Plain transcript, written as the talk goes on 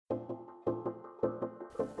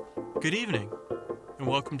Good evening, and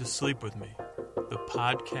welcome to Sleep With Me, the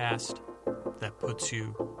podcast that puts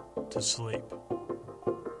you to sleep.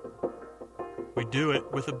 We do it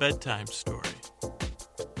with a bedtime story.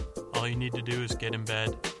 All you need to do is get in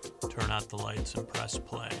bed, turn out the lights, and press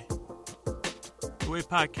play. The way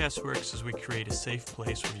podcast works is we create a safe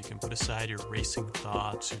place where you can put aside your racing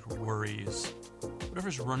thoughts, your worries,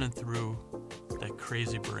 whatever's running through that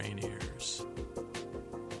crazy brain of yours.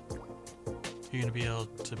 You're going to be able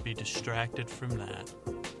to be distracted from that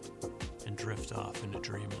and drift off into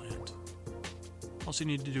dreamland. All you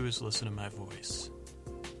need to do is listen to my voice.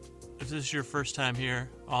 If this is your first time here,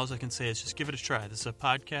 all I can say is just give it a try. This is a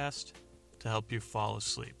podcast to help you fall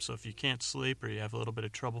asleep. So if you can't sleep or you have a little bit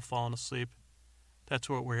of trouble falling asleep, that's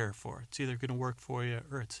what we're here for. It's either going to work for you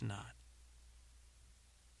or it's not.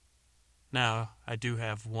 Now, I do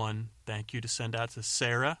have one thank you to send out to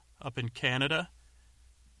Sarah up in Canada.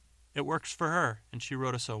 It works for her, and she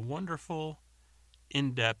wrote us a wonderful,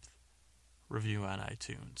 in-depth review on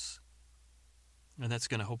iTunes. And that's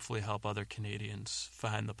going to hopefully help other Canadians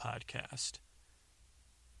find the podcast.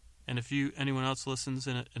 And if anyone else listens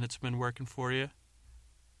and it's been working for you,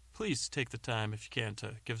 please take the time, if you can,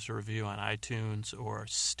 to give us a review on iTunes or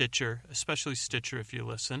Stitcher, especially Stitcher if you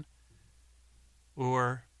listen,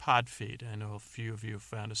 or Podfeed. I know a few of you have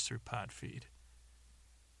found us through Podfeed.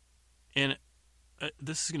 And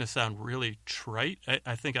this is going to sound really trite.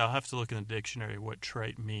 I think I'll have to look in the dictionary what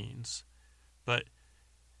trite means. But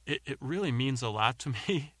it really means a lot to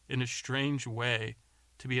me in a strange way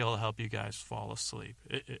to be able to help you guys fall asleep.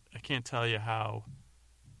 I can't tell you how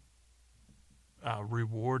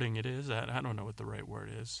rewarding it is. I don't know what the right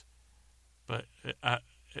word is. But I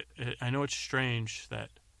know it's strange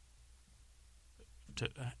that...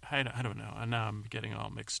 I don't know. Now I'm getting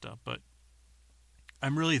all mixed up. But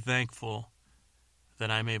I'm really thankful that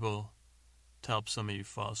I'm able to help some of you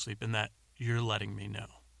fall asleep and that you're letting me know.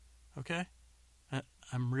 Okay? I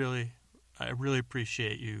really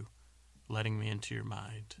appreciate you letting me into your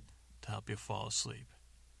mind to help you fall asleep.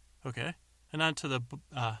 Okay? And on to the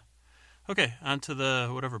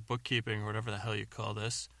whatever bookkeeping or whatever the hell you call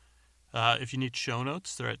this. If you need show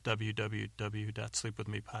notes, they're at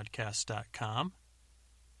www.sleepwithmepodcast.com.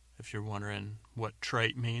 If you're wondering what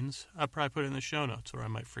trite means, I'll probably put it in the show notes or I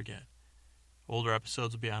might forget. Older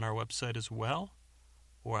episodes will be on our website as well,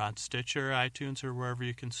 or on Stitcher, iTunes, or wherever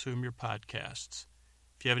you consume your podcasts.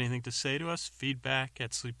 If you have anything to say to us, feedback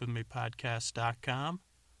at sleepwithmepodcast.com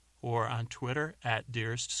or on Twitter at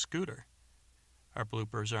Dearest Scooter. Our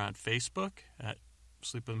bloopers are on Facebook at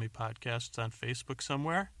Sleep With Me Podcast. It's on Facebook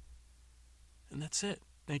somewhere. And that's it.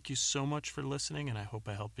 Thank you so much for listening, and I hope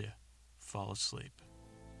I help you fall asleep.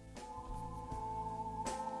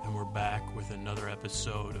 And we're back with another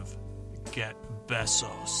episode of Get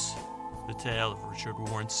Besos, the tale of Richard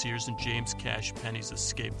Warren Sears and James Cash Penny's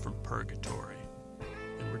escape from purgatory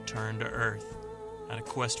and return to Earth on a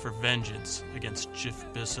quest for vengeance against Jeff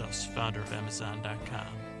Besos, founder of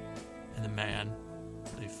Amazon.com, and the man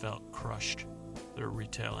they felt crushed their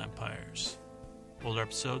retail empires. Older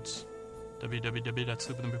episodes,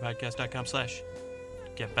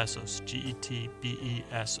 www.sleepwithmepodcast.com/getbesos,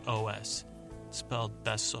 GETBESOS, spelled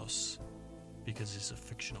Besos, because he's a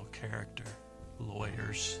fictional character.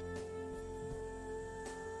 Lawyers.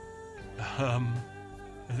 I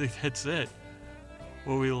think that's it.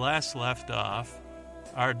 When we last left off,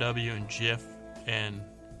 RW and Jiff and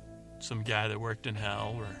some guy that worked in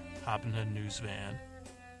hell were hopping in a news van.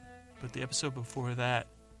 But the episode before that,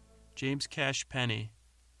 James Cash Penny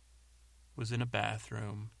was in a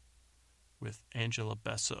bathroom with Angela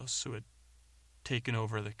Besos, who had taken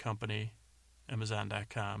over the company,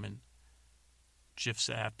 Amazon.com, and Jiff's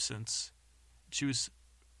absence. She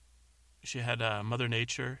had Mother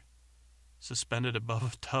Nature suspended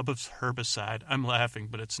above a tub of herbicide. I'm laughing,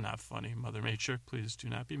 but it's not funny. Mother Nature, please do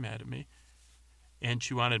not be mad at me. And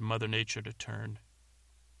she wanted Mother Nature to turn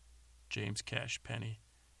James Cash Penny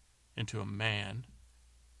into a man,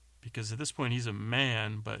 because at this point he's a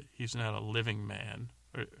man, but he's not a living man.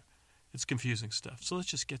 It's confusing stuff. So let's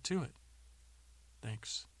just get to it.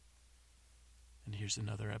 Thanks. And here's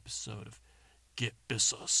another episode of Get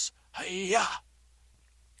Besos. Hiya!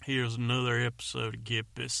 Here's another episode of Get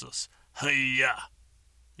Besos. Hiya!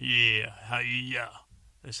 Yeah, hiya!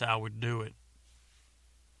 That's how we do it.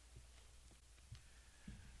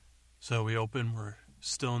 So we open, we're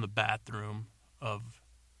still in the bathroom of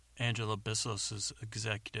Angela Besos'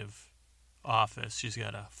 executive office. She's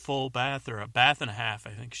got a full bath, or a bath and a half,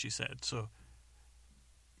 I think she said. So,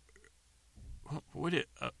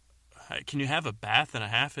 can you have a bath and a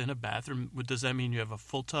half in a bathroom? Does that mean you have a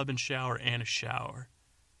full tub and shower and a shower?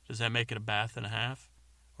 Does that make it a bath and a half?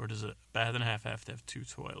 Or does a bath and a half have to have 2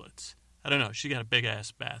 toilets? I don't know. She got a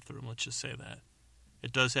big-ass bathroom, let's just say that.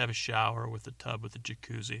 It does have a shower with a tub with a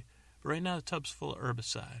jacuzzi. But right now the tub's full of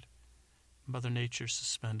herbicide. Mother Nature's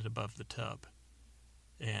suspended above the tub.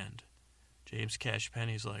 And James Cash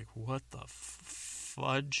Penny's like, what the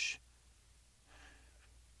fudge?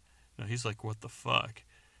 No, he's like, what the fuck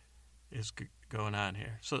is going on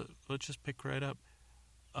here? So let's just pick right up.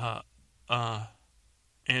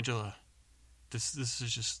 Angela, this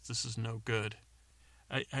is no good.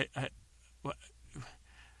 What?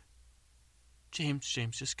 James,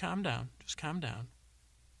 just calm down. Just calm down.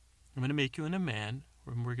 I'm going to make you into a man,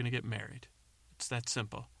 and we're going to get married. It's that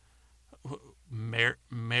simple.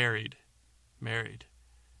 Married.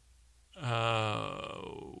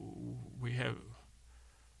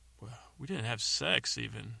 We didn't have sex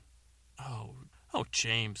even. Oh,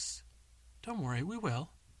 James, don't worry, we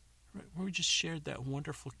will. We just shared that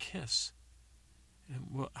wonderful kiss.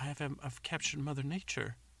 And I've captured Mother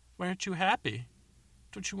Nature. Why aren't you happy?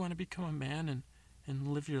 Don't you want to become a man and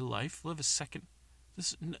live your life? Live a second.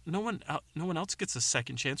 No one else gets a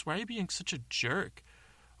second chance. Why are you being such a jerk?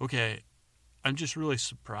 Okay, I'm just really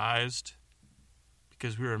surprised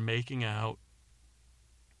because we were making out,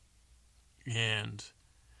 and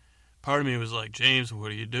part of me was like, James, what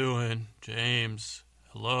are you doing? James,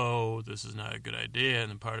 hello, this is not a good idea. And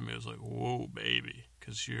then part of me was like, whoa, baby,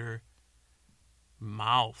 because your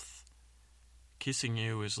mouth kissing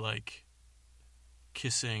you is like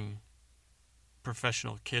kissing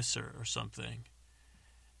professional kisser or something.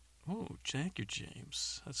 Oh, thank you,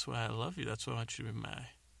 James. That's why I love you. That's why I want you to be my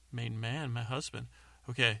main man, my husband.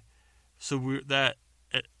 Okay, so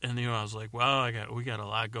and I was like, well, we got a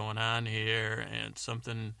lot going on here, and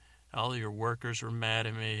all of your workers were mad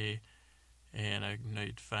at me, and I know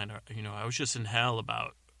you'd find out, I was just in hell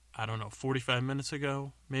about, 45 minutes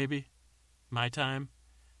ago, maybe, my time.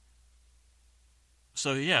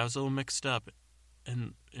 So yeah, I was a little mixed up,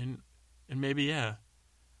 and maybe, yeah,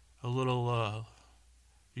 a little,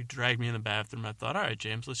 you dragged me in the bathroom. I thought, all right,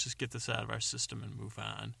 James, let's just get this out of our system and move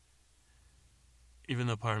on. Even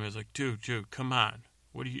though part of me was like, dude, come on.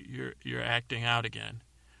 What are you're acting out again.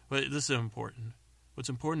 But this is important. What's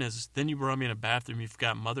important is then you brought me in a bathroom. You've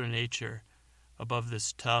got Mother Nature above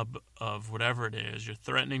this tub of whatever it is. You're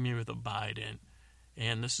threatening me with a Biden.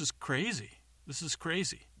 And this is crazy. This is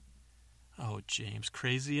crazy. Oh, James,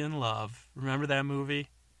 Crazy in Love. Remember that movie?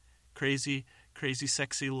 Crazy,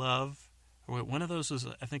 Sexy Love? One of those was,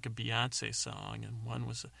 I think, a Beyonce song, and one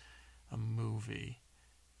was a movie.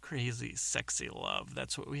 Crazy, Sexy Love.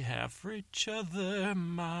 That's what we have for each other,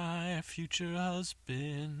 my future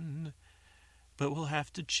husband. But we'll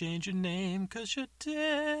have to change your name 'cause you're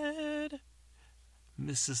dead.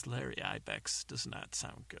 Mrs. Larry Ibex does not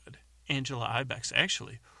sound good. Angela Ibex,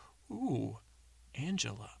 actually. Ooh,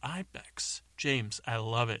 Angela Ibex. James, I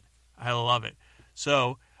love it. I love it.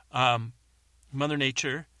 So, Mother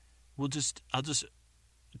Nature,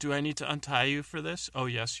 do I need to untie you for this? Oh,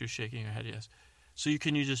 yes, you're shaking your head, yes. So you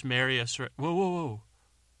just marry us? Whoa.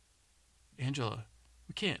 Angela,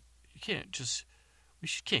 we can't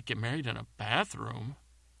get married in a bathroom.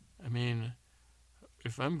 I mean,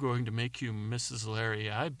 if I'm going to make you Mrs.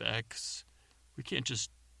 Larry Ibex, we can't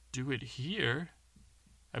just do it here.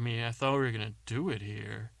 I mean, I thought we were going to do it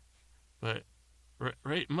here. But,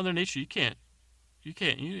 right, Mother Nature, you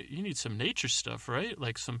need some nature stuff, right?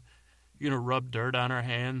 Like you're going to rub dirt on our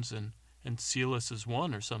hands and seal us as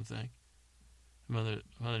one or something. Mother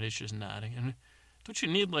Nature's nodding. And don't you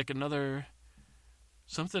need like another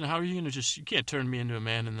something? How are you going to you can't turn me into a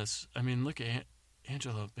man in this. I mean, look at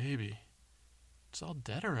Angela, baby. It's all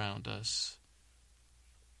dead around us.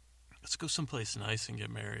 Let's go someplace nice and get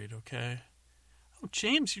married, okay? Oh,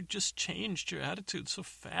 James, you just changed your attitude so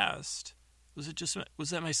fast. Was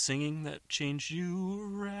that my singing that changed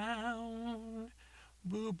you around?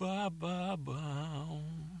 Boo ba ba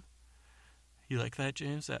boom. You like that,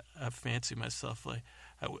 James? I fancy myself like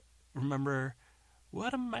remember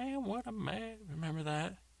what a man. Remember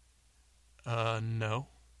that? No.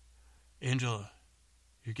 Angela,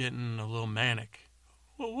 you're getting a little manic.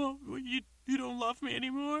 Well, you don't love me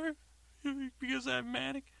anymore because I'm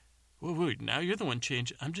manic. Wait, now you're the one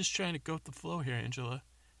changing. I'm just trying to go with the flow here, Angela.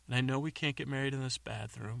 And I know we can't get married in this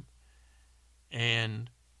bathroom. And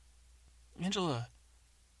Angela,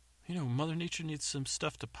 Mother Nature needs some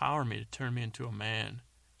stuff to power me, to turn me into a man.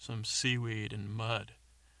 Some seaweed and mud.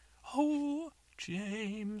 Oh,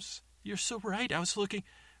 James, you're so right. I was looking.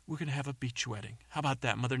 We're going to have a beach wedding. How about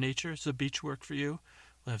that, Mother Nature? Does the beach work for you?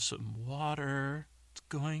 We'll have some water. It's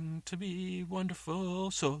going to be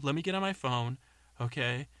wonderful. So let me get on my phone,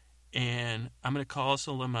 okay? And I'm going to call us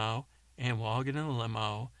a limo, and we'll all get in a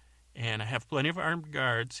limo. And I have plenty of armed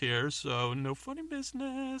guards here, so no funny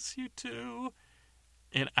business, you two.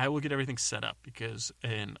 And I will get everything set up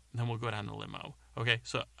and then we'll go down the limo. Okay,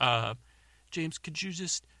 so, James, could you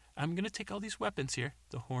I'm going to take all these weapons here.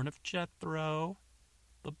 The Horn of Jethro,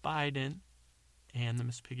 the Biden, and the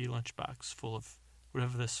Miss Piggy lunchbox full of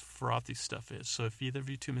whatever this frothy stuff is. So if either of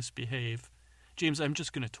you two misbehave, James, I'm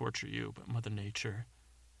just going to torture you, but Mother Nature.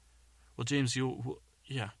 Well, James,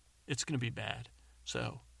 it's going to be bad.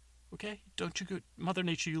 So, okay, don't you go, Mother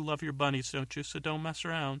Nature, you love your bunnies, don't you? So don't mess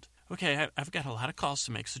around. Okay, I've got a lot of calls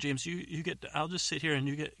to make. So James, I'll just sit here and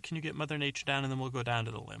can you get Mother Nature down, and then we'll go down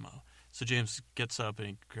to the limo. So James gets up and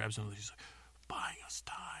he grabs him and he's like, buying us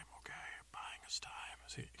time, okay, buying us time.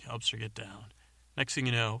 So he helps her get down. Next thing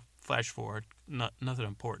you know, flash forward, nothing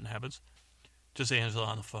important happens. Just Angela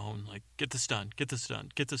on the phone, like, get this done, get this done,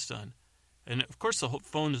 get this done. And of course the whole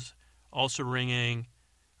phone is also ringing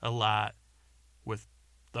a lot with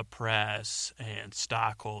the press and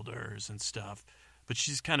stockholders and stuff. But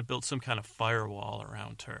she's kind of built some kind of firewall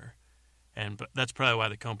around her. But that's probably why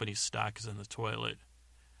the company's stock is in the toilet.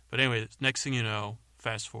 But anyway, next thing you know,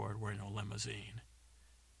 fast forward, we're in a limousine.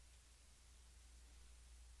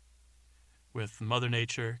 With Mother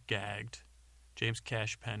Nature gagged, James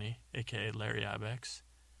Cashpenny, a.k.a. Larry Ibex,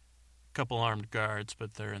 a couple armed guards,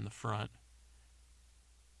 but they're in the front,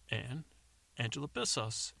 and Angela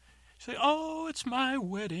Besos. She's like, oh, it's my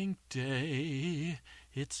wedding day.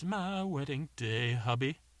 It's my wedding day.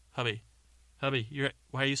 Hubby, why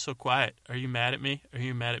are you so quiet? Are you mad at me?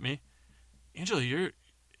 Angela,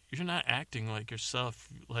 you're not acting like yourself.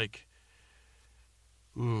 Like,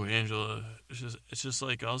 ooh, Angela, it's just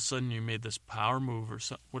like all of a sudden you made this power move or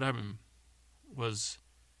something. What happened was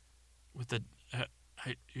with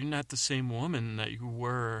you're not the same woman that you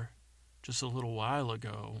were just a little while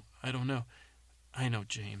ago. I don't know. I know,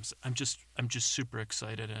 James. I'm just super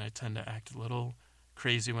excited, and I tend to act a little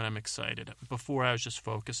crazy when I'm excited. Before, I was just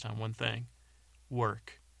focused on one thing,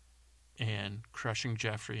 work, and crushing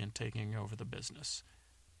Jeffrey and taking over the business.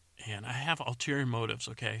 And I have ulterior motives,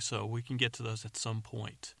 okay? So we can get to those at some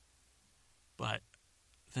point. But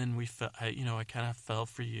then I kind of fell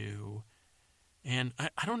for you. And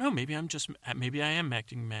I don't know, maybe I am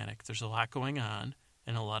acting manic. There's a lot going on,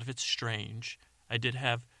 and a lot of it's strange.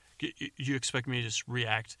 You expect me to just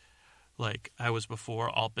react like I was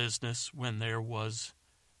before, all business, when there was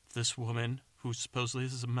this woman who supposedly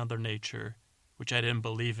is Mother Nature, which I didn't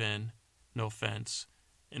believe in, no offense,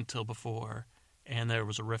 until before. And there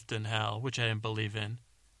was a rift in hell, which I didn't believe in.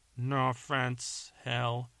 No offense,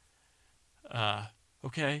 hell.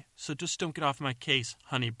 Okay, so just don't get off my case,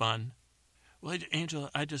 honey bun. Well,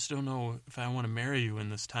 Angela, I just don't know if I want to marry you in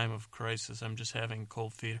this time of crisis. I'm just having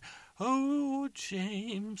cold feet. Oh,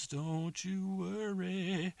 James, don't you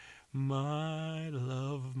worry, my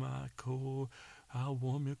love, my cold. I'll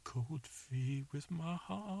warm your cold feet with my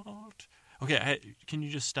heart. Okay, can you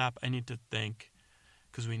just stop? I need to think,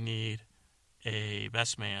 because we need a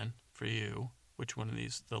best man for you. Which one of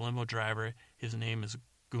these? The limo driver, his name is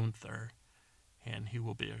Gunther, and he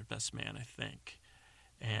will be your best man, I think.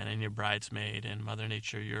 And in your bridesmaid and Mother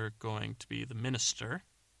Nature, you're going to be the minister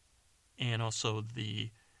and also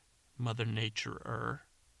the Mother Naturer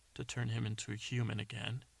to turn him into a human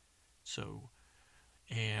again. So,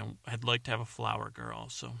 and I'd like to have a flower girl.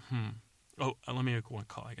 So, Oh, let me make one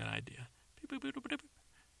call. I got an idea.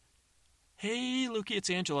 Hey, Lukey, it's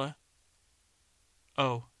Angela.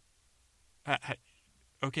 Oh.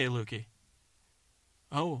 Okay, Lukey.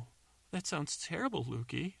 Oh, that sounds terrible,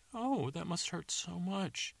 Lukey. Oh, that must hurt so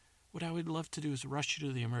much. What I would love to do is rush you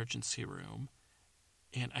to the emergency room.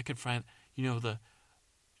 And I could find,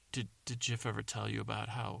 did Jiff ever tell you about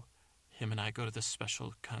how him and I go to this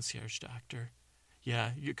special concierge doctor?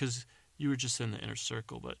 Yeah, because you were just in the inner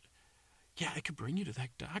circle, but yeah, I could bring you to that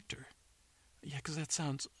doctor. Yeah, because that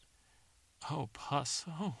sounds, pus.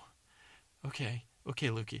 Oh, okay,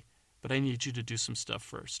 Lukey. But I need you to do some stuff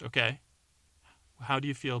first, okay? How do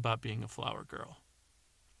you feel about being a flower girl?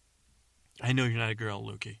 I know you're not a girl,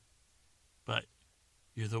 Lukey, but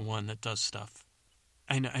you're the one that does stuff.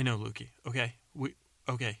 I know, Lukey. Okay,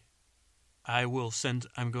 okay. I'm going to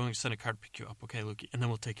send a car to pick you up, okay, Lukey, and then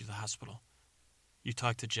we'll take you to the hospital. You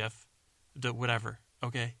talk to Jeff, whatever,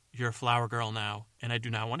 okay? You're a flower girl now, and I do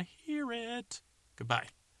not want to hear it. Goodbye.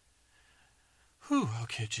 Whew,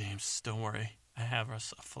 okay, James, don't worry. I have a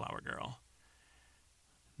flower girl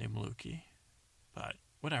named Lukey. But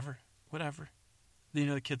whatever.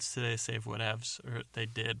 The kids today say whatevs, or they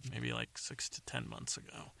did maybe like 6 to 10 months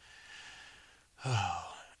ago.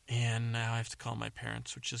 Oh, and now I have to call my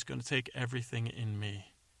parents, which is going to take everything in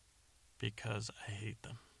me because I hate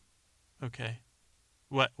them. Okay.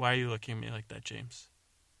 What? Why are you looking at me like that, James?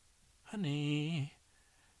 Honey.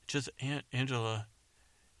 Just, Angela,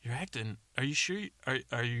 you're acting... Are you sure?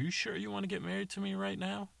 Are you sure you want to get married to me right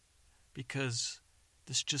now? Because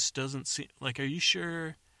this just doesn't seem... Like, are you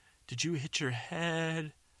sure? Did you hit your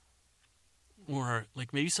head? Or,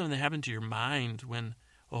 like, maybe something happened to your mind when...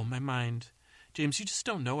 Oh, my mind... James, you just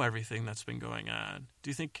don't know everything that's been going on. Do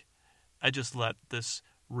you think I just let this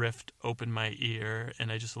rift open my ear and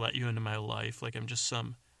I just let you into my life like I'm just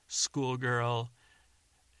some schoolgirl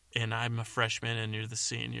and I'm a freshman and you're the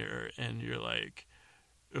senior and you're like,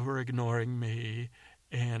 we're ignoring me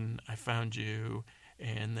and I found you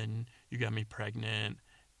and then you got me pregnant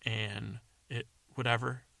and it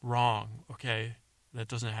whatever? Wrong, okay? That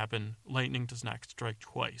doesn't happen. Lightning does not strike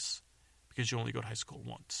twice because you only go to high school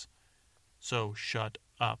once. So shut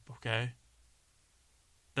up, okay?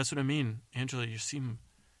 That's what I mean. Angela, you're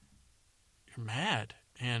mad.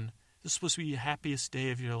 And this is supposed to be the happiest day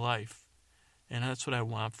of your life. And that's what I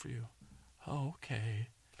want for you. Oh, okay.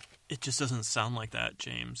 It just doesn't sound like that,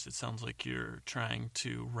 James. It sounds like you're trying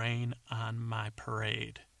to rain on my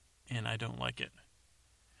parade. And I don't like it.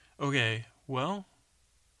 Okay, well,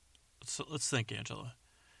 let's think, Angela.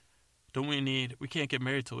 We can't get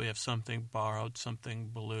married till we have something borrowed, something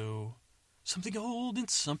blue, something old, and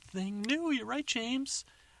something new. You're right, James.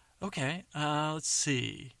 Okay, let's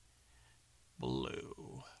see.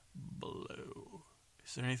 Blue.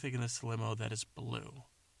 Is there anything in this limo that is blue?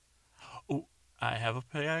 Oh, I have a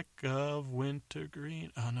pack of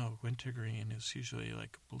wintergreen. Oh, no, wintergreen is usually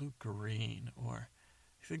like blue-green, or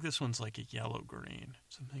I think this one's like a yellow-green.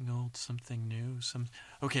 Something old, something new.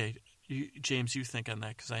 Okay, James, you think on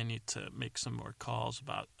that, because I need to make some more calls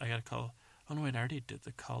I got to call... Oh, no, wait, I already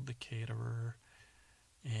called the caterer,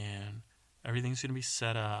 and everything's going to be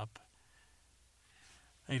set up.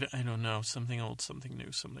 I don't know, something old, something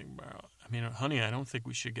new, something borrowed. I mean, honey, I don't think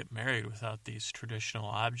we should get married without these traditional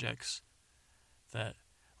objects well,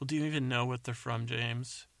 do you even know what they're from,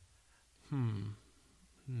 James?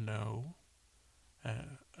 No.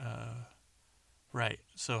 Right,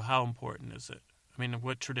 so how important is it? I mean,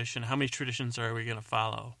 how many traditions are we going to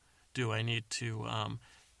follow? Do I need to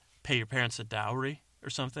pay your parents a dowry or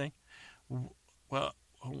something? Well,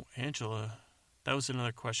 Angela, that was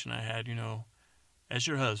another question I had, as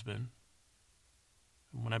your husband,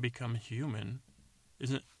 when I become human,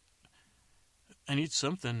 I need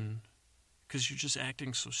something, because you're just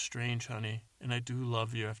acting so strange, honey, and I do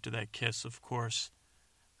love you after that kiss, of course.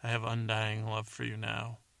 I have undying love for you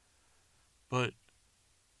now. But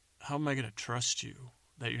how am I going to trust you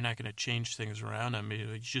that you're not going to change things around on me?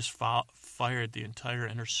 You just fired the entire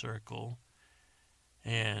inner circle,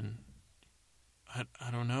 and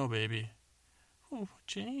I don't know, baby. Oh,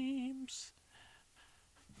 James...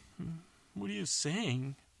 What are you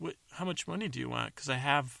saying? How much money do you want? Because I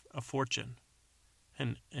have a fortune,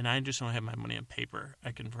 and I just don't have my money on paper.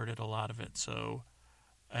 I converted a lot of it, so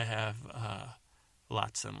I have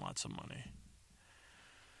lots and lots of money.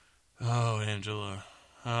 Oh, Angela.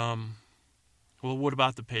 Well, what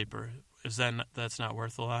about the paper? That's not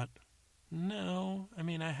worth a lot? No, I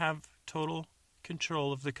mean, I have total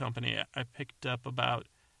control of the company. I picked up about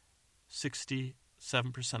 67%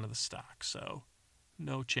 of the stock, so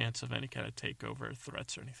no chance of any kind of takeover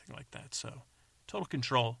threats or anything like that. So, total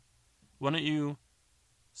control. Why don't you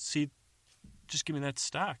just give me that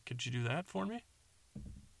stock? Could you do that for me?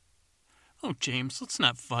 Oh, James, let's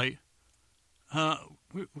not fight. I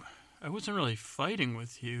wasn't really fighting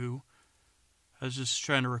with you. I was just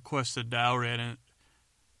trying to request a dowry. I didn't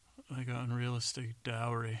like an unrealistic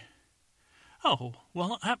dowry. Oh,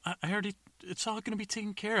 well, I already, it's all going to be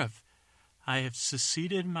taken care of. I have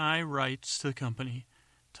seceded my rights to the company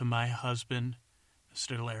to my husband,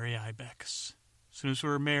 Mr. Larry Ibex. As soon as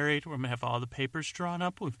we're married, we're going to have all the papers drawn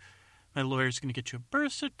up. My lawyer's going to get you a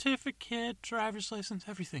birth certificate, driver's license,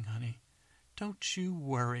 everything, honey. Don't you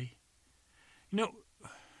worry.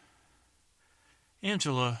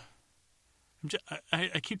 Angela,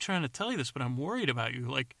 I keep trying to tell you this, but I'm worried about you.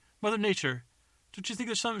 Like, Mother Nature, don't you think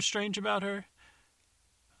there's something strange about her?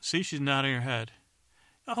 See, she's nodding her head.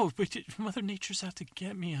 Oh, but Mother Nature's out to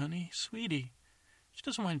get me, honey. Sweetie. She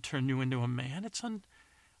doesn't want to turn you into a man. It's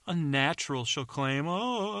unnatural, she'll claim.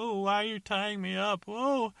 Oh, why are you tying me up?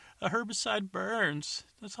 Oh, a herbicide burns.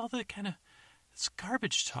 That's all that kind of... It's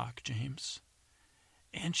garbage talk, James.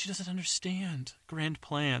 And she doesn't understand grand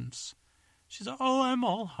plans. She's, I'm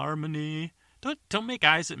all harmony. Don't make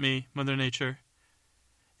eyes at me, Mother Nature.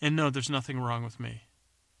 And no, there's nothing wrong with me.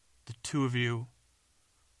 The two of you,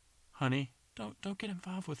 honey, don't get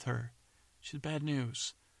involved with her. She's bad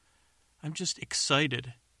news. I'm just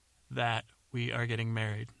excited that we are getting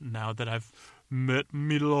married. Now that I've met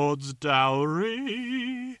me lord's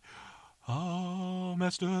dowry. Oh,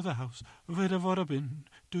 master of the house. You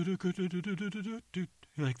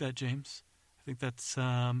like that, James? I think that's,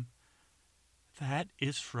 that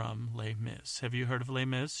is from Les Mis. Have you heard of Les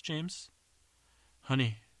Mis, James?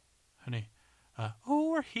 Honey.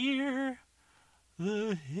 Over here,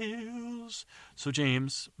 the hills. So,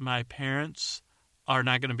 James, my parents are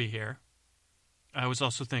not going to be here. I was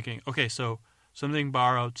also thinking, okay, so something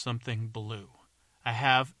borrowed, something blue. I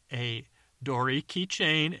have a Dowry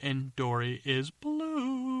keychain, and Dowry is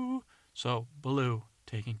blue. So, blue,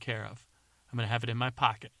 taken care of. I'm going to have it in my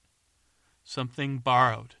pocket. Something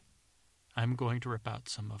borrowed. I'm going to rip out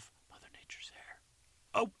some of Mother Nature's hair.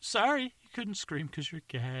 Oh, sorry. You couldn't scream because you're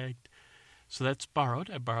gagged. So that's borrowed.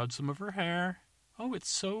 I borrowed some of her hair. Oh, it's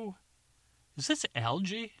so... Is this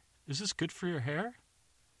algae? Is this good for your hair?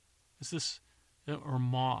 Is this... Or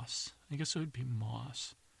moss? I guess it would be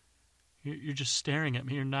moss. You're just staring at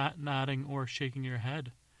me. You're not nodding or shaking your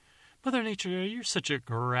head. Mother Nature, you're such a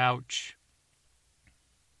grouch.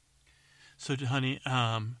 So, honey,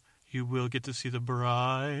 you will get to see the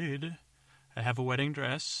bride. I have a wedding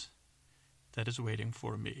dress that is waiting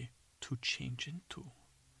for me to change into.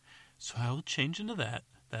 So I will change into that.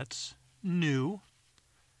 That's new.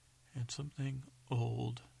 And something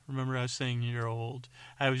old. Remember I was saying you're old?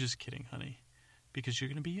 I was just kidding, honey. Because you're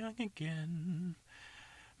going to be young again.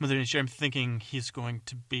 Mother Nature, I'm thinking he's going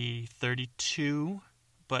to be 32.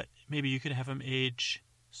 But maybe you could have him age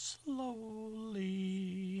slowly.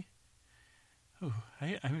 Oh,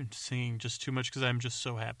 I'm singing just too much because I'm just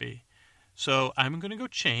so happy. So I'm going to go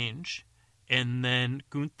change. And then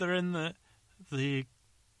Gunther and the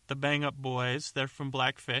Bang Up Boys, they're from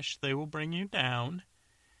Blackfish. They will bring you down.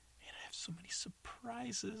 And I have so many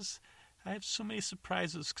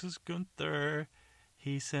surprises. Because Gunther,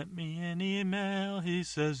 he sent me an email. He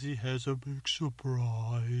says he has a big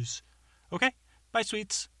surprise. Okay, bye,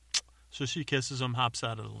 sweets. So she kisses him, hops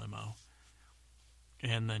out of the limo.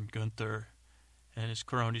 And then Gunther and his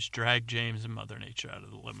cronies drag James and Mother Nature out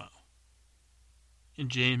of the limo. And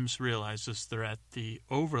James realizes they're at the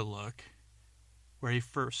Overlook where he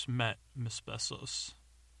first met Miss Besos.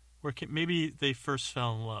 Where maybe they first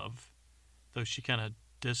fell in love, though she kind of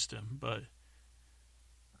dissed him, but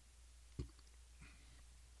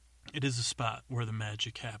it is a spot where the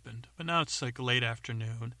magic happened. But now it's like late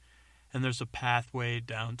afternoon, and there's a pathway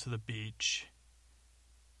down to the beach.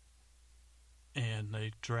 And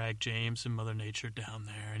they drag James and Mother Nature down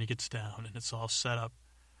there, and he gets down, and it's all set up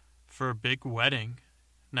for a big wedding.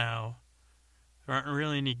 Now, there aren't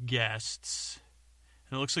really any guests.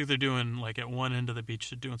 And it looks like they're doing, like at one end of the beach,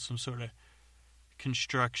 they're doing some sort of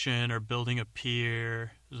construction or building a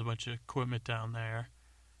pier. There's a bunch of equipment down there.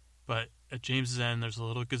 But at James's end, there's a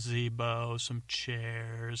little gazebo, some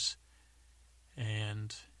chairs,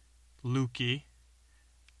 and Lukey,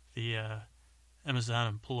 the Amazon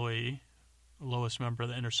employee, lowest member of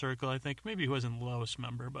the inner circle, I think. Maybe he wasn't the lowest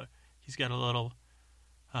member, but he's got a little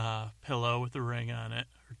pillow with a ring on it,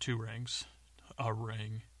 or two rings. A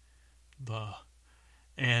ring.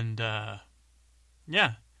 And,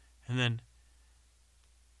 yeah. And then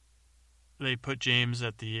they put James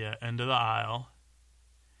at the end of the aisle,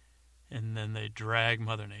 and then they drag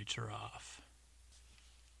Mother Nature off.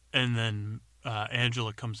 And then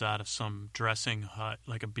Angela comes out of some dressing hut,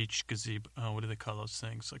 like a beach gazebo. What do they call those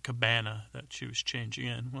things? A cabana that she was changing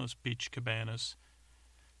in. One of those beach cabanas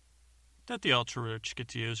that the ultra-rich get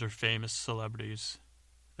to use, or famous celebrities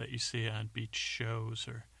that you see on beach shows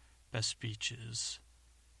or best beaches.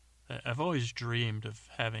 I've always dreamed of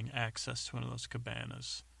having access to one of those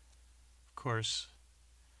cabanas. Of course,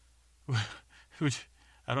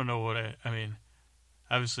 I don't know what I mean,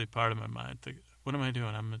 obviously part of my mind, what am I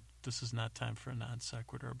doing? This is not time for a non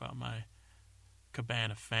sequitur about my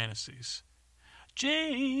cabana fantasies.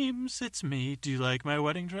 James, it's me. Do you like my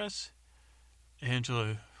wedding dress?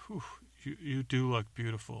 Angela, you do look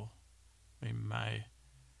beautiful. I mean, my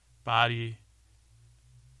body,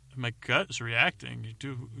 my gut is reacting.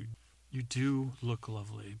 You do look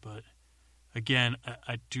lovely, but again,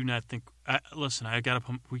 I do not think. Listen,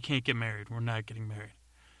 we can't get married. We're not getting married.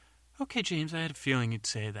 Okay, James, I had a feeling you'd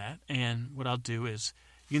say that. And what I'll do is,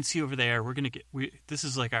 you can see over there, this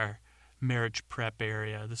is like our marriage prep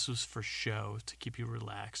area. This was for show to keep you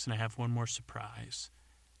relaxed. And I have one more surprise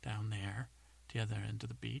down there, the other end of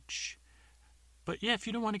the beach. But yeah, if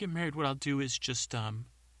you don't want to get married, what I'll do is just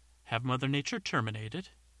have Mother Nature terminated,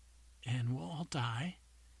 and we'll all die.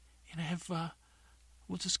 And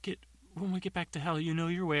we'll just when we get back to hell, you know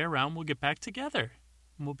your way around, we'll get back together.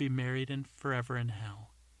 And we'll be married and forever in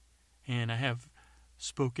hell. And I have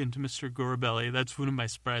spoken to Mr. Gorabelli. That's one of my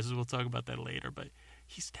surprises. We'll talk about that later. But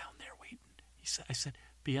he's down there waiting. I said,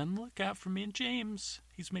 be on the lookout for me and James.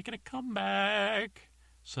 He's making a comeback.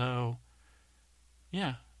 So,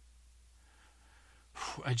 yeah.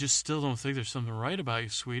 I just still don't think there's something right about you,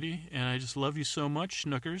 sweetie. And I just love you so much,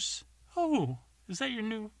 Snookers. Oh, is that your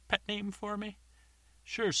new pet name for me?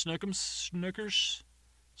 Sure, Snookums, Snookers.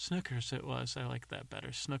 Snookers it was. I like that better.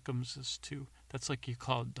 Snookums is too. That's like you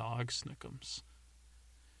call a dog Snookums.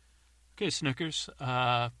 Okay, Snookers.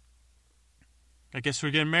 I guess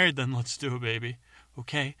we're getting married then. Let's do it, baby.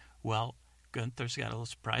 Okay, well, Gunther's got a little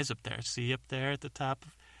surprise up there. See up there at the top?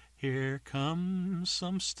 Here comes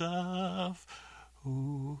some stuff.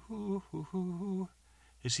 Ooh, ooh, ooh, ooh.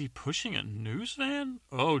 Is he pushing a news van?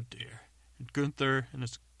 Oh, dear. And Gunther and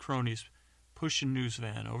his cronies push a news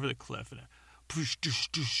van over the cliff and push, dush,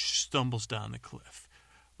 dush, stumbles down the cliff.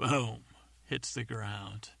 Boom. Hits the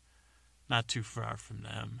ground. Not too far from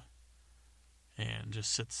them. And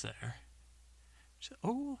just sits there.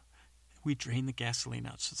 Oh, we drain the gasoline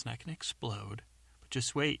out so it's not going to explode. But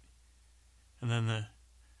just wait. And then the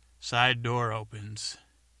side door opens.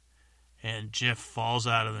 And Jeff falls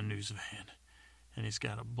out of the news van. And he's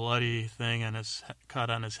got a bloody thing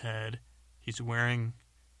cut on his head. He's wearing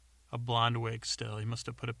a blonde wig still. He must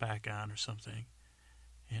have put it back on or something.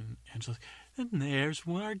 And Angela's like, and there's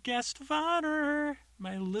our guest of honor,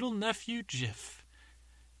 my little nephew, Jeff.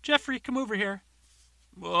 Jeffrey, come over here.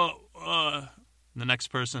 Whoa, The next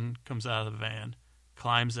person comes out of the van,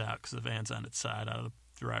 climbs out because the van's on its side. Out of the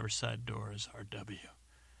driver's side door is RW.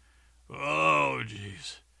 Oh,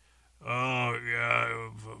 jeez. Oh, yeah.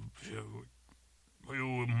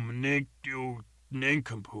 You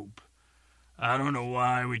nincompoop. I don't know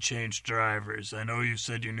why we changed drivers. I know you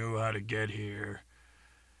said you knew how to get here.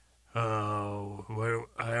 Oh, well,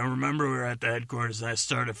 I remember we were at the headquarters and I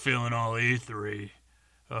started feeling all ethery.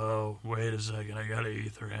 Oh, wait a second. I got an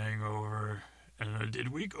ether hangover. And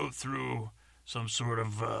did we go through some sort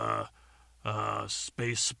of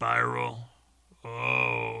space spiral?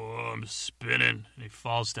 Oh, I'm spinning. And he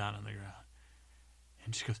falls down on the ground.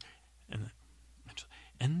 And she goes,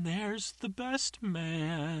 and there's the best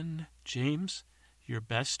man. James, your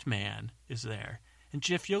best man is there. And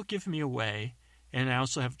Jeff, you'll give me away. And I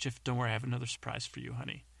also have, Jeff, don't worry, I have another surprise for you,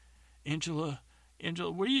 honey. Angela,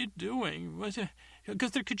 what are you doing?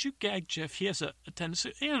 Gunther, could you gag Jeff? He has a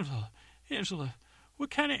tendency. Angela,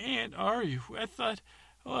 what kind of aunt are you? I thought,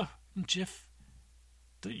 oh, Jeff,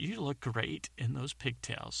 you look great in those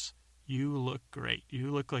pigtails. You look great.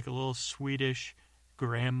 You look like a little Swedish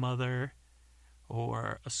grandmother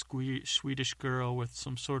or a Swedish girl with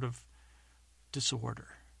some sort of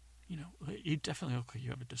disorder. You know, you definitely look like you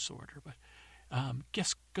have a disorder, but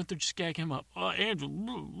guess Gunther, just gag him up. Oh,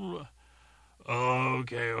 Angela.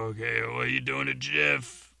 Okay. What are you doing to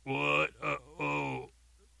Jeff? What? Oh,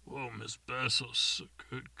 Miss Besos.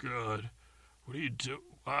 Good God. What are you doing?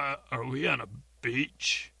 Are we on a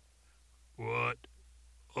beach? What?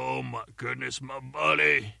 Oh, my goodness, my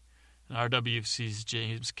buddy. And RW sees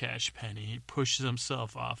James Cashpenny. He pushes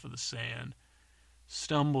himself off of the sand,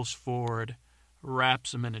 stumbles forward,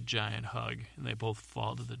 wraps him in a giant hug, and they both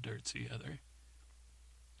fall to the dirt together.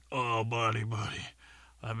 Oh, buddy,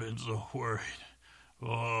 I've been so worried.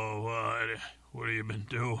 Oh, what have you been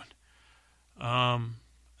doing?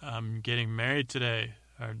 I'm getting married today.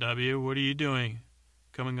 RW, what are you doing?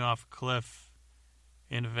 Coming off a cliff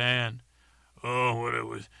in a van. Oh, what it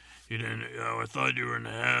was. You didn't, I thought you were in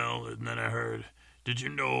hell, and then I heard, did you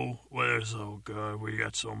know, oh God, we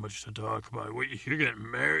got so much to talk about. What, you're getting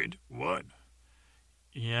married? What?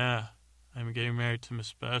 Yeah. I'm getting married to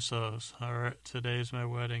Miss Besos. All right, today's my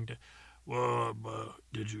wedding day. Well,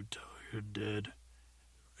 did you tell your dad?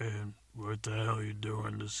 And what the hell are you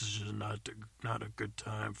doing? This is just not a good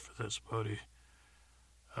time for this, buddy.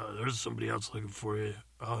 There's somebody else looking for you.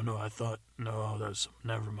 Oh, no,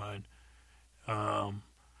 never mind. Oh,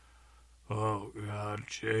 God,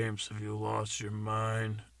 James, have you lost your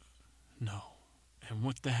mind? No. And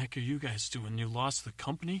what the heck are you guys doing? You lost the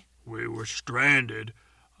company? We were stranded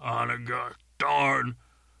on a darn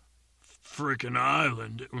freaking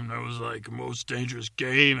island. And it was like the most dangerous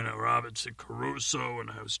game in a Robinson Crusoe, and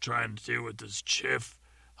I was trying to deal with this chiff.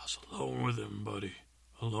 I was alone with him, buddy.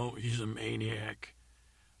 Alone. He's a maniac.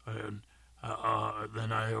 And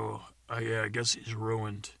then I guess he's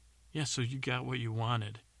ruined. Yeah, so you got what you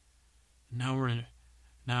wanted. Now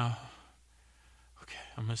okay,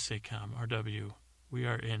 I'm going to stay calm. RW, we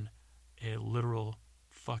are in a literal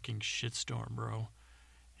fucking shitstorm, bro.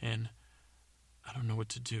 And I don't know what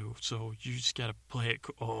to do, so you just got to play it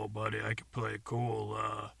cool. Oh, buddy, I can play it cool.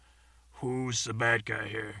 Who's the bad guy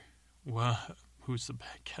here? Well, who's the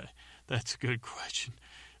bad guy? That's a good question.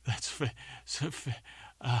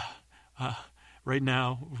 Right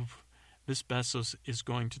now, Miss Besos is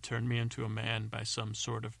going to turn me into a man by some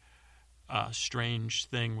sort of strange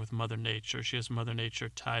thing with Mother Nature. She has Mother Nature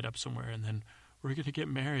tied up somewhere, and then we're going to get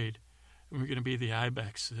married, and we're going to be the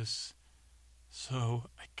Ibexes. So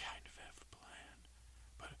I kind of have a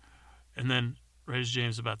plan. And then Ray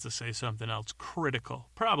James about to say something else critical.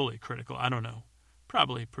 Probably critical. I don't know.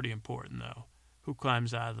 Probably pretty important, though. Who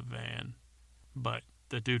climbs out of the van? But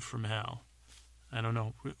the dude from hell. I don't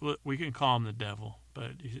know. We can call him the devil,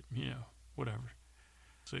 but, whatever.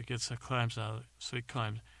 So he climbs out. So he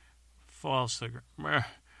climbs. Falls to the ground.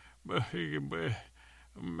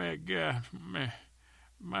 My God.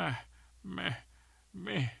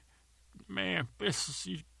 Man, Besos,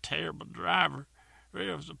 you terrible driver.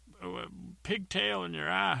 There was a pigtail in your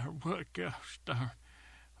eye, or what? Gosh darn.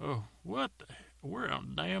 Oh, what? We're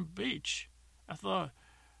on the damn beach. I thought,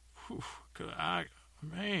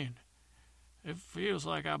 man, it feels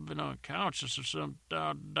like I've been unconscious or some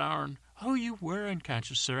darn. Oh, you were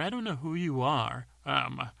unconscious, sir. I don't know who you are.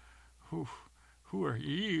 Who are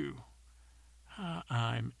you?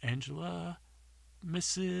 I'm Angela,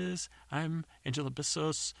 I'm Angela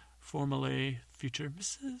Besos, formerly future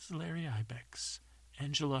Mrs. Larry Ibex.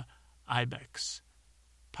 Angela Ibex.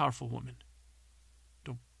 Powerful woman.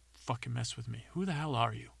 Don't fucking mess with me. Who the hell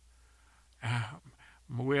are you? I'm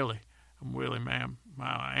Willie, ma'am.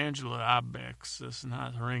 Angela Ibex. That's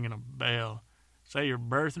not ringing a bell. Is that your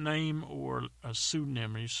birth name or a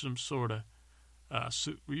pseudonym? Are you some sort of,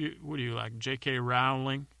 what are you, like J.K.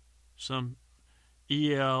 Rowling? Some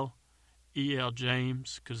E.L.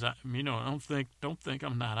 James? Because, don't think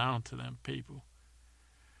I'm not on to them people.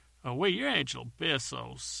 Oh, wait, you're Angela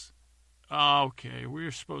Besos. Okay, we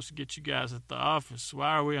were supposed to get you guys at the office.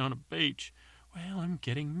 Why are we on a beach? Well, I'm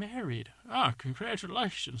getting married.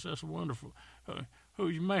 Congratulations. That's wonderful. Who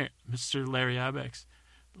you married? Mr. Larry Ibex.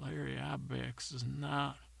 Larry Ibex is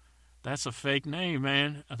not. That's a fake name,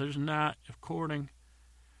 man. There's not, according.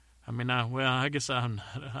 I guess I'm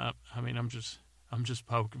not. I'm just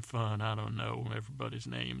poking fun. I don't know everybody's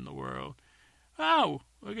name in the world. Oh,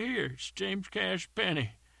 look here. It's James Cash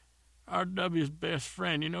Penny. R.W.'s best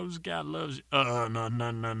friend. You know this guy loves you. No.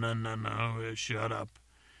 Shut up.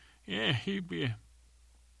 Yeah, he'd be.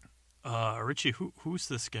 Richie, who's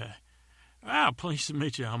this guy? Pleased to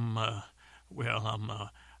meet you. I'm a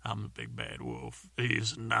big bad wolf.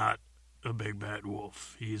 He's not a big bad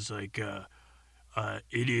wolf. He's like a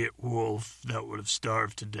idiot wolf that would have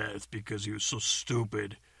starved to death because he was so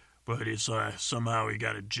stupid. But he's somehow he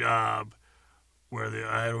got a job where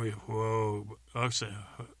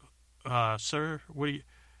sir, what are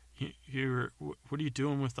you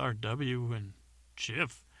doing with R.W. and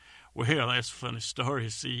Schiff? Well, that's a funny story.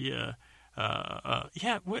 See,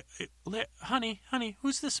 honey,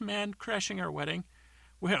 who's this man crashing our wedding?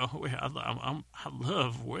 Well, I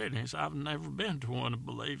love weddings. I've never been to one,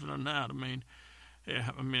 believe it or not. I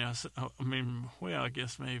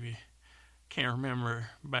guess maybe can't remember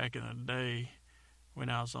back in the day when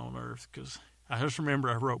I was on Earth, because I just remember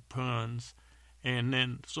I wrote puns, and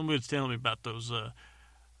then somebody was telling me about those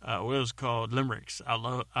what was called limericks. I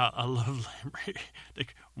love limericks.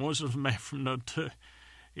 Most of them made from no to.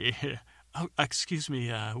 Yeah. Oh, excuse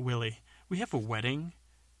me, Willie. We have a wedding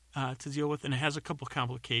to deal with, and it has a couple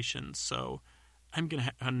complications. So I'm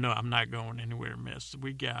not going anywhere, miss.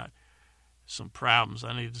 We got some problems.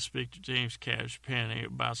 I need to speak to James Cash Penny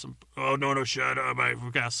about some. Oh no, shut up! We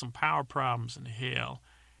got some power problems in hell,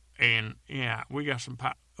 and yeah, we got some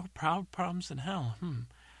power problems in hell.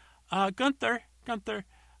 Gunther.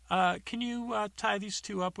 Can you tie these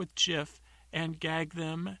two up with Jiff and gag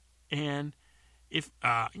them? And if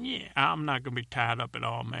I'm not gonna be tied up at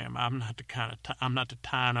all, ma'am. I'm not the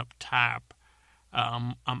tying up type.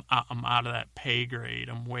 I'm out of that pay grade.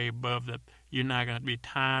 I'm way above that. You're not gonna be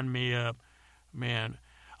tying me up, man.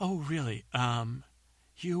 Oh really?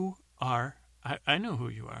 You are. I know who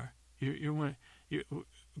you are. You're one.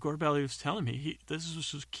 Gorbelly was telling me this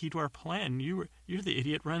was key to our plan. You're the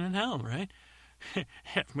idiot running hell, right?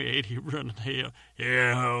 Have me idiot running hell.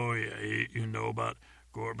 Yeah, oh yeah. You know about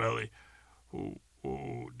Gorbelly.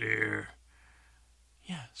 Oh dear.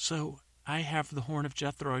 Yeah, so I have the Horn of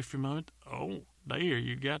Jethro if you want. Oh, there,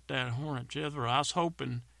 you got that Horn of Jethro. I was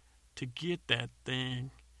hoping to get that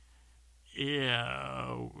thing. Yeah,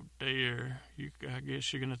 oh dear. I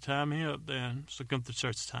guess you're going to tie me up then. So Gunther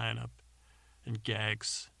starts tying up and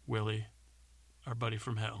gags Willie, our buddy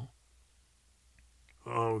from hell.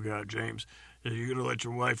 Oh, God, James, are you going to let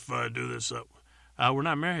your wife do this up? We're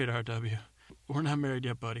not married, R.W. We're not married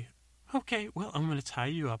yet, buddy. Okay, well, I'm going to tie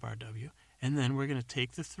you up, R.W., And then we're going to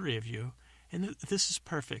take the three of you. And this is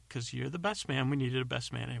perfect because you're the best man. We needed a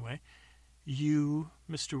best man anyway. You,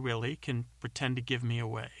 Mr. Willie, can pretend to give me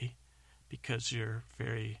away because you're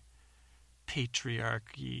very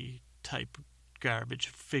patriarchy type garbage.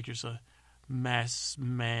 Figures a mass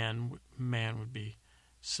man would be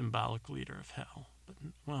symbolic leader of hell. But,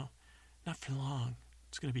 well, not for long.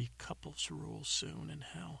 It's going to be couples rules soon in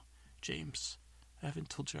hell. James, I haven't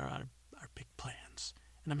told you our big plans,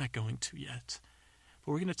 and I'm not going to yet.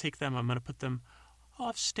 But we're going to take them. I'm going to put them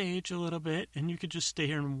off stage a little bit, and you could just stay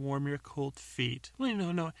here and warm your cold feet. Well,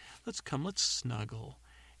 no. Let's snuggle,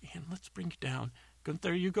 and let's bring you down.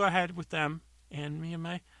 Gunther, you go ahead with them, and me and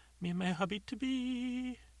my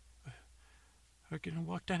hubby-to-be are going to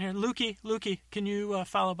walk down here. Lukey, can you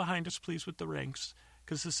follow behind us, please, with the rings?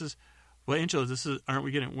 Because this is... Well, Angela,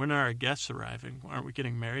 when are our guests arriving? Aren't we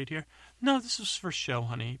getting married here? No, this is for show,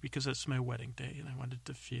 honey, because it's my wedding day, and I wanted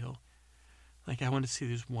to feel like I wanted to see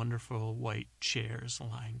these wonderful white chairs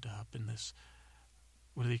lined up in this,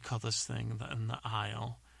 what do they call this thing, in the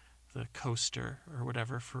aisle, the coaster or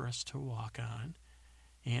whatever for us to walk on.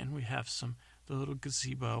 And we have the little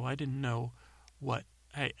gazebo. I didn't know what,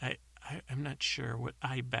 I'm not sure what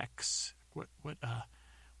ibex, what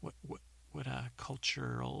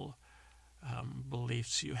cultural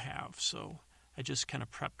beliefs you have. So I just kind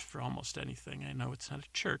of prepped for almost anything. I know it's not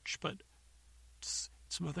a church, but it's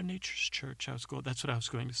Mother Nature's church. That's what I was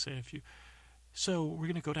going to say. So we're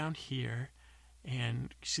going to go down here,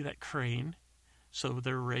 and you see that crane? So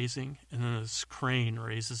they're raising, and then this crane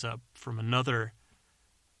raises up from another,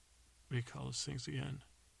 what do you call those things again?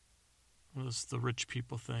 Well, it's the rich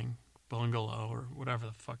people thing, bungalow, or whatever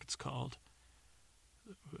the fuck it's called.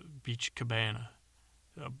 Beach cabana.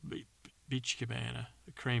 Beach cabana.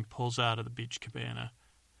 The crane pulls out of the beach cabana.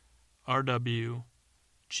 RW,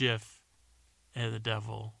 Jiff, and the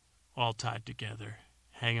devil all tied together,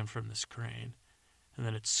 hanging from this crane. And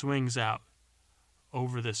then it swings out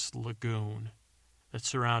over this lagoon that's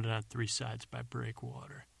surrounded on three sides by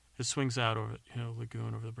breakwater. It swings out over,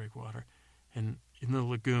 lagoon over the breakwater. And in the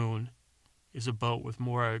lagoon is a boat with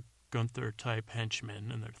more Gunther-type henchmen,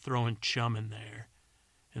 and they're throwing chum in there.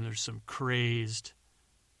 And there's some crazed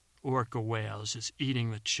orca whales just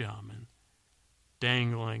eating the chum, and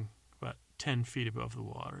dangling about 10 feet above the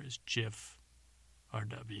water is Jiff,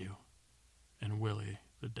 RW, and Willie,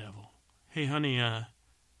 the devil. Hey, honey,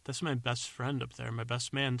 that's my best friend up there. My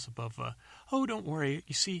best man's above. Oh, don't worry.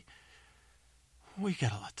 You see, we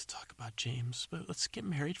got a lot to talk about, James, but let's get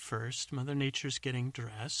married first. Mother Nature's getting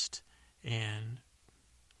dressed and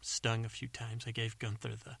stung a few times. I gave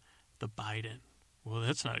Gunther the Biden. Well,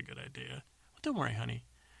 that's not a good idea. Well, don't worry, honey.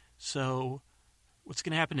 So what's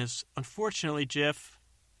going to happen is, unfortunately, Jiff,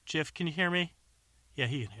 can you hear me? Yeah,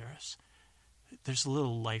 he can hear us. There's a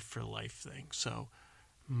little life for life thing. So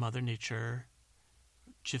Mother Nature,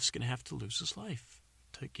 Jiff's going to have to lose his life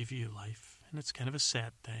to give you life. And it's kind of a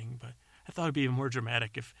sad thing, but I thought it'd be more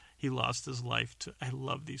dramatic if he lost his life to, I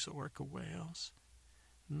love these orca whales.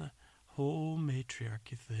 And the whole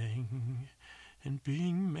matriarchy thing. And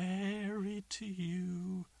being married to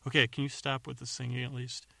you. Okay, can you stop with the singing at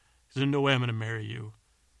least? Because there's no way I'm going to marry you.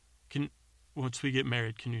 Once we get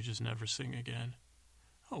married, can you just never sing again?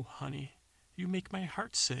 Oh, honey, you make my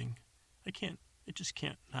heart sing. I just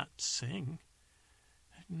can't not sing.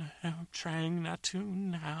 I'm trying not to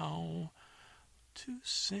now to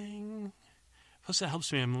sing. Plus, that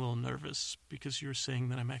helps me. I'm a little nervous because you're saying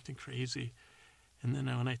that I'm acting crazy. And then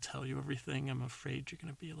when I tell you everything, I'm afraid you're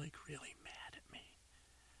going to be like really mad at me.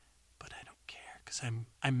 But I don't care because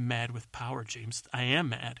I'm mad with power, James. I am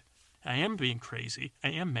mad. I am being crazy. I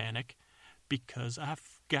am manic because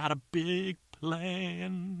I've got a big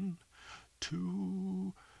plan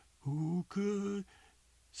to who could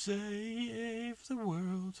save the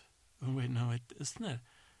world. Oh, wait, no, isn't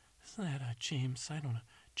that James? I don't know.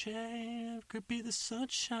 James could be the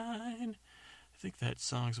sunshine. I think that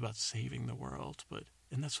song's about saving the world,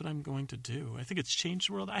 and that's what I'm going to do. I think it's changed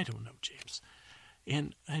the world. I don't know, James.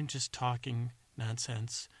 And I'm just talking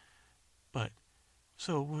nonsense. But,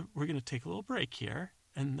 so we're going to take a little break here,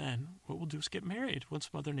 and then what we'll do is get married once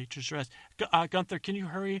Mother Nature's dressed. Gunther, can you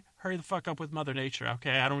hurry the fuck up with Mother Nature,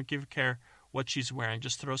 okay? I don't care what she's wearing.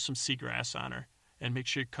 Just throw some seagrass on her, and make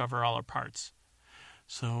sure you cover all her parts.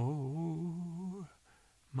 So,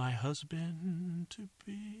 my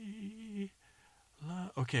husband-to-be...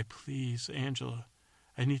 Okay, please, Angela.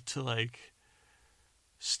 I need to,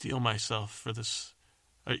 steel myself for this.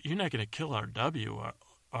 You're not going to kill RW,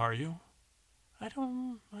 are you? I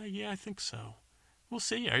don't... yeah, I think so. We'll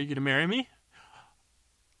see. Are you going to marry me?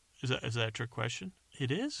 Is that a trick question?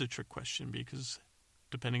 It is a trick question because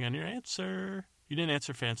depending on your answer. You didn't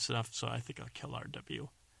answer fast enough, so I think I'll kill RW.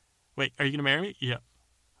 Wait, are you going to marry me? Yep.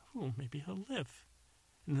 Ooh, maybe he'll live.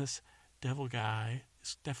 And this devil guy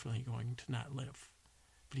is definitely going to not live.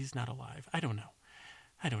 But he's not alive. I don't know.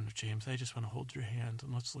 I don't know, James. I just want to hold your hand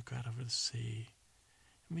and let's look out over the sea.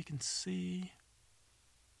 And we can see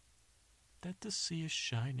that the sea is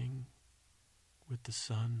shining with the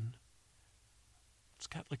sun. It's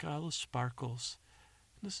got like all the sparkles.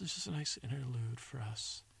 And this is just a nice interlude for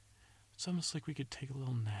us. It's almost like we could take a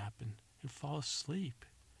little nap and fall asleep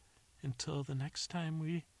until the next time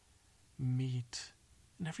we meet.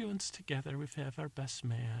 And everyone's together. We have our best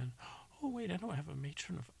man. Oh, wait, I don't have a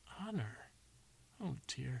matron of honor. Oh,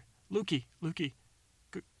 dear. Lukey,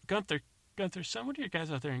 Gunther, send one of your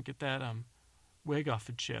guys out there and get that wig off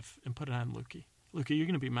of Jiff and put it on Lukey. Lukey, you're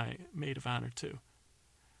going to be my maid of honor, too.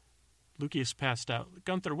 Lukey is passed out.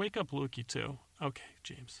 Gunther, wake up Lukey, too. Okay,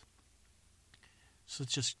 James. So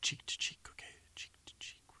it's just cheek to cheek, okay? Cheek to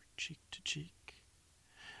cheek. We're cheek to cheek.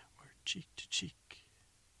 We're cheek to cheek.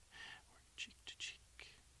 We're cheek to cheek.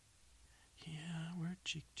 Yeah, we're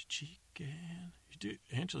cheek to cheek. And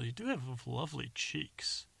Angela, you do have lovely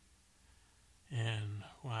cheeks. And,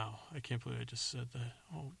 wow, I can't believe I just said that.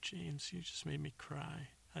 Oh, James, you just made me cry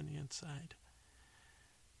on the inside.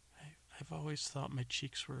 I've always thought my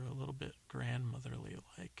cheeks were a little bit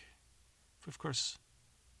grandmotherly-like. But, of course,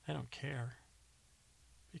 I don't care.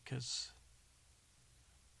 Because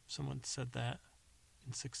someone said that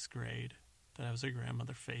in 6th grade, that I was a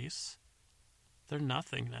grandmother face. They're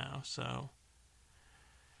nothing now, so...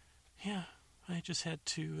 yeah, I just had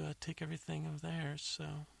to take everything of theirs,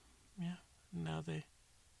 so, yeah. Now they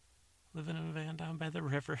live in a van down by the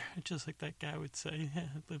river, just like that guy would say. Yeah,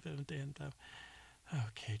 live in a van down.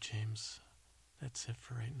 Okay, James, that's it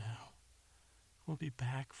for right now. We'll be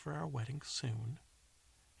back for our wedding soon.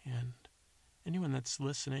 And anyone that's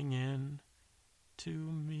listening in to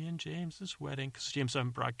me and James's wedding, because James, I'm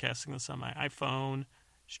broadcasting this on my iPhone,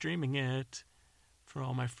 streaming it for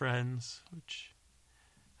all my friends, which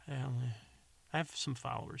I have some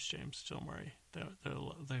followers, James, don't worry.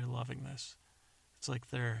 They're loving this. It's like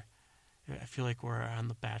I feel like we're on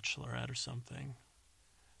The Bachelorette or something.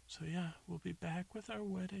 So yeah, we'll be back with our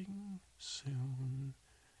wedding soon.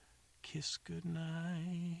 Kiss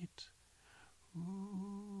goodnight.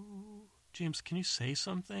 Ooh. James, can you say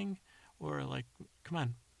something? Or like, come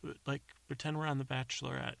on, like pretend we're on The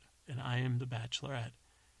Bachelorette and I am The Bachelorette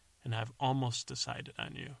and I've almost decided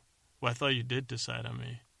on you. Well, I thought you did decide on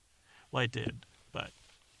me. Well, I did, but,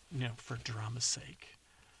 for drama's sake.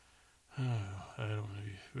 Oh, I don't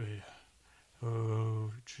know.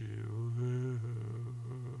 Oh,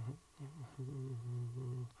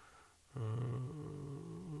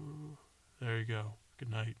 there you go.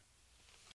 Good night.